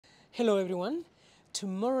Hello everyone.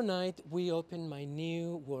 Tomorrow night we open my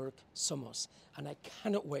new work, Somos, and I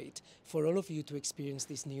cannot wait for all of you to experience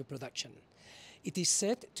this new production. It is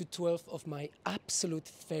set to 12 of my absolute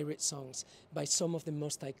favorite songs by some of the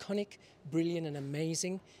most iconic, brilliant and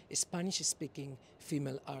amazing Spanish-speaking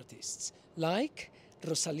female artists, like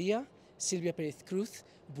Rosalía, Silvia Pérez Cruz,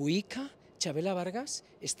 Buica, Chabela Vargas,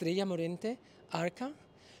 Estrella Morente, Arca.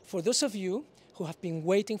 For those of you who have been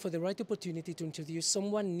waiting for the right opportunity to introduce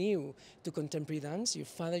someone new to contemporary dance, your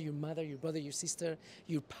father, your mother, your brother, your sister,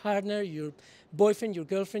 your partner, your boyfriend, your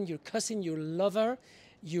girlfriend, your cousin, your lover,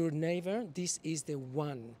 your neighbor, this is the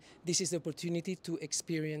one. This is the opportunity to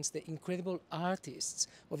experience the incredible artists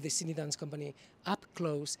of the Cine Dance Company up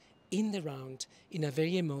close, in the round, in a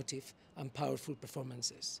very emotive and powerful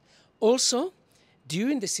performances. Also,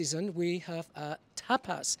 during the season, we have a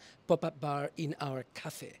tapas pop-up bar in our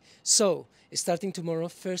cafe. So, starting tomorrow,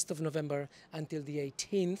 1st of November, until the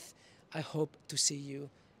 18th, I hope to see you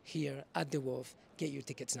here at the Wolf. Get your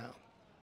tickets now.